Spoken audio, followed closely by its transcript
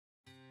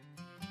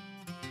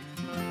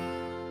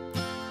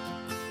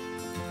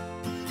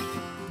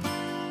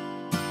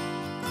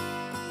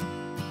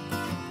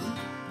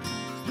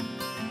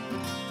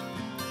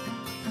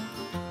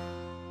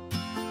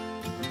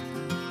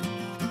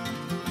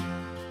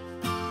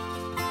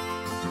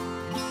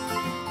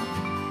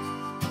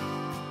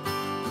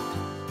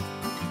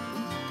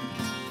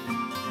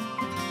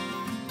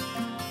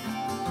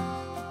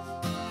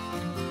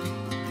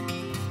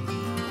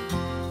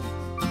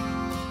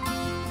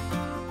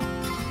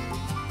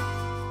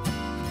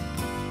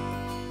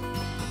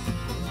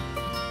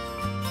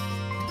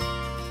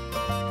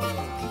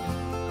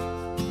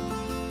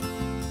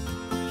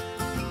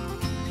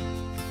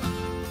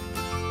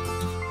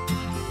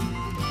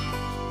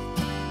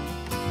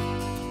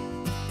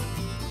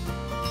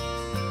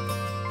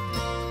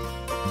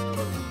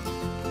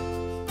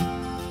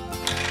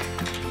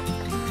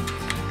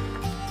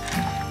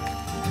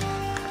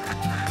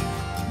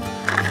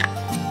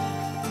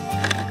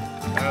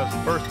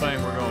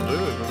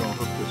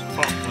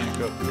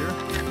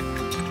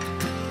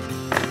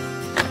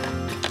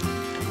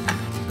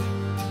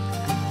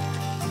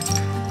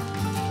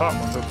top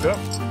one hooked up.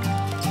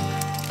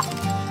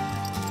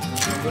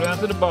 We'll go down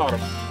to the bottom.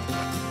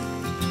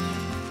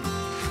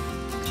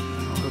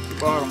 I'll hook the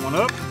bottom one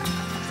up.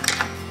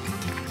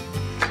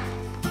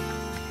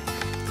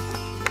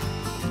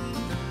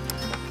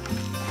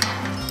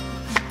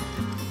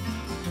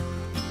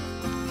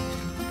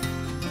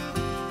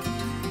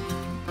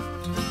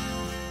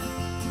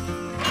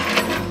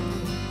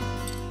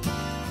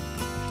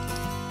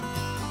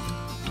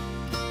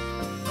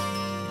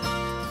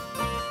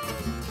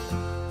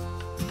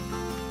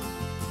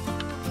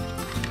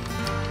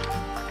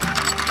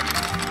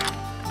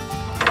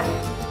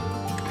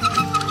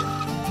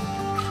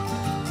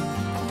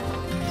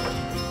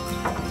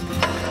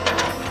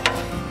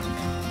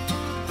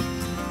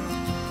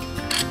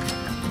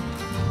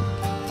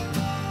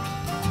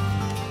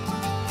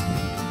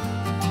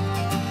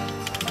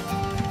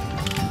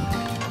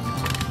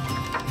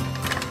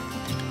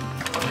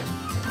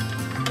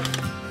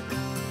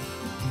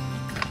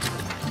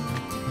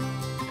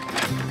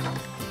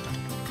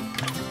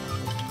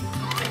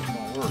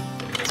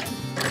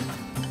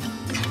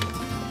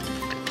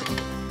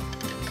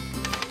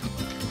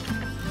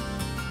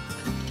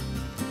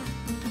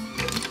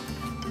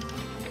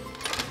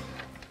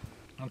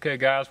 Okay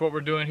guys, what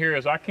we're doing here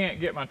is I can't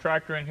get my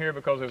tractor in here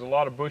because there's a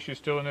lot of bushes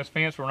still in this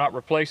fence. We're not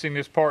replacing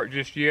this part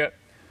just yet.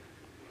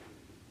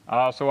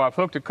 So I've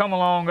hooked a come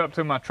along up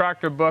to my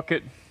tractor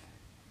bucket,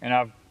 and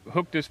I've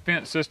hooked this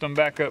fence system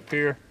back up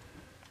here.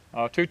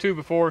 2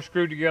 2x4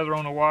 screwed together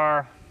on the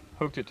wire,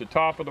 hooked it to the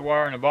top of the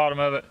wire and the bottom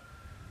of it.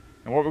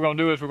 And what we're going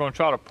to do is we're going to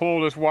try to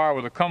pull this wire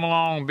with a come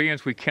along, being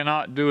we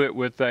cannot do it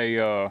with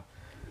a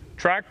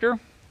tractor.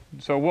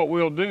 So what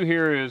we'll do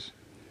here is,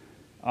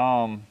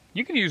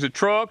 you can use a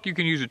truck, you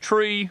can use a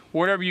tree,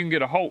 whatever you can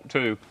get a hold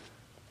to.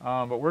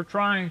 But we're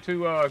trying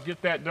to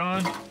get that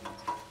done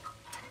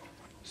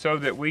so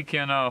that we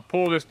can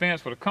pull this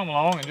fence with a come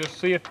along and just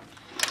see if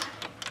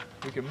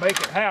we can make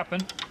it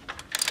happen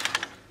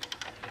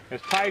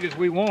as tight as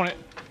we want it.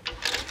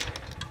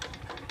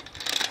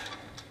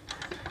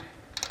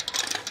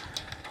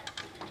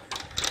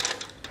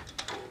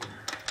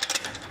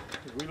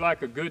 We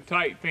like a good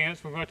tight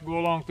fence. We're going to have to go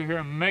along through here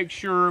and make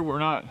sure we're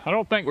not, I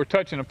don't think we're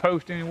touching a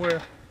post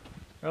anywhere.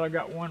 Well, I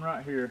got one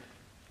right here.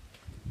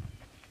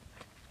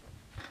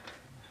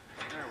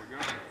 There we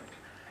go. I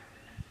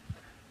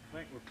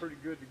think we're pretty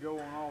good to go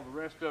on all the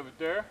rest of it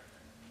there.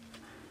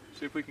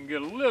 See if we can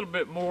get a little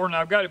bit more.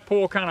 Now I've got it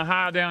pulled kind of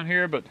high down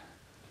here, but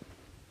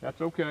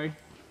that's okay.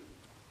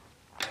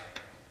 I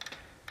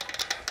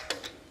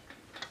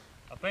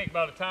think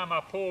by the time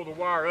I pull the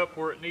wire up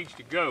where it needs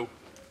to go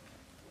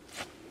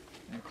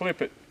and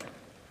clip it,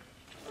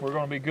 we're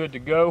going to be good to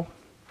go.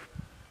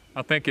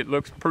 I think it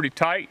looks pretty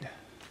tight.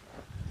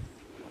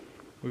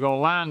 We're going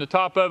to line the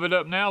top of it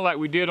up now like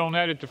we did on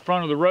that at the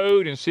front of the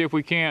road and see if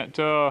we can't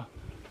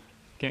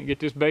get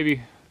this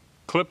baby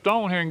clipped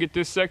on here and get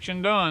this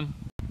section done.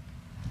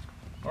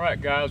 All right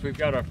guys, we've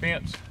got our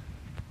fence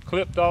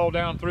clipped all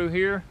down through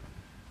here.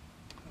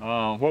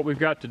 What we've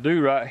got to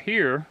do right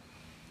here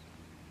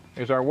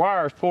is our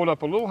wire is pulled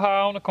up a little high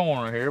on the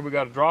corner here. We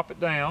got to drop it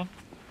down.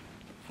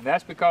 And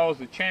that's because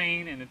the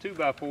chain and the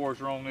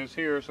 2x4s are on this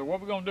here. So what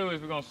we're going to do is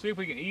we're going to see if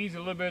we can ease a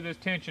little bit of this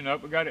tension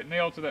up. We got it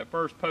nailed to that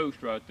first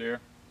post right there.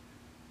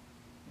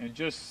 And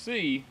just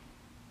see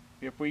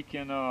if we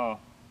can,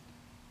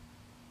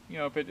 you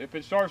know, if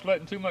it starts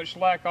letting too much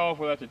slack off,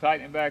 we'll have to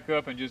tighten it back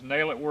up and just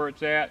nail it where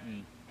it's at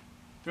and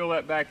fill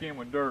that back in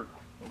with dirt.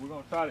 But we're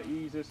going to try to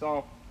ease this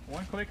off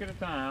one click at a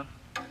time.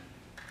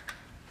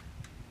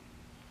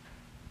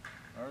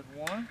 There's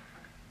one.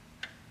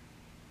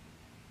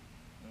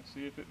 Let's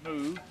see if it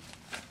moves.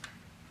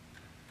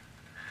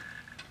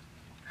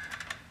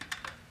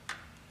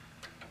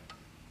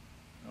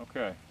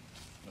 Okay,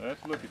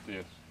 let's look at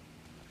this.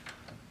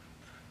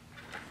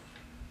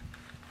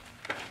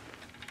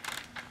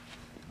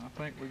 I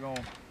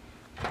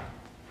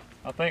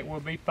think we'll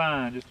be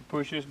fine just to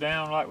push this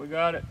down like we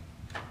got it,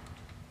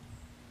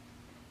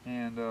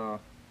 and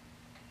nail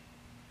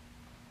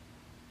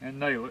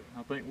it.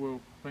 I think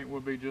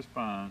we'll be just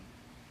fine.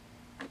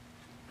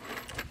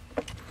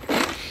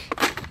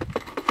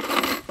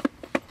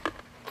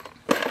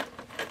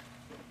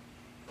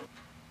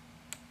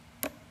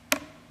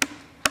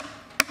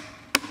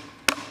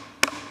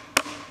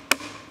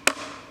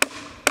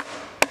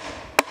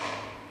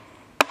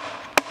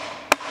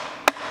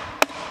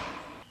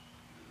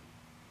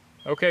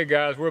 Okay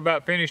guys, we're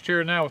about finished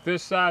here now with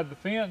this side of the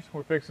fence.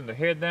 We're fixing to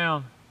head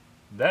down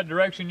that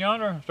direction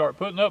yonder and start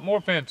putting up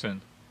more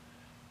fencing.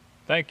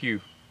 Thank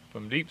you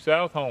from Deep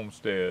South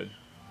Homestead.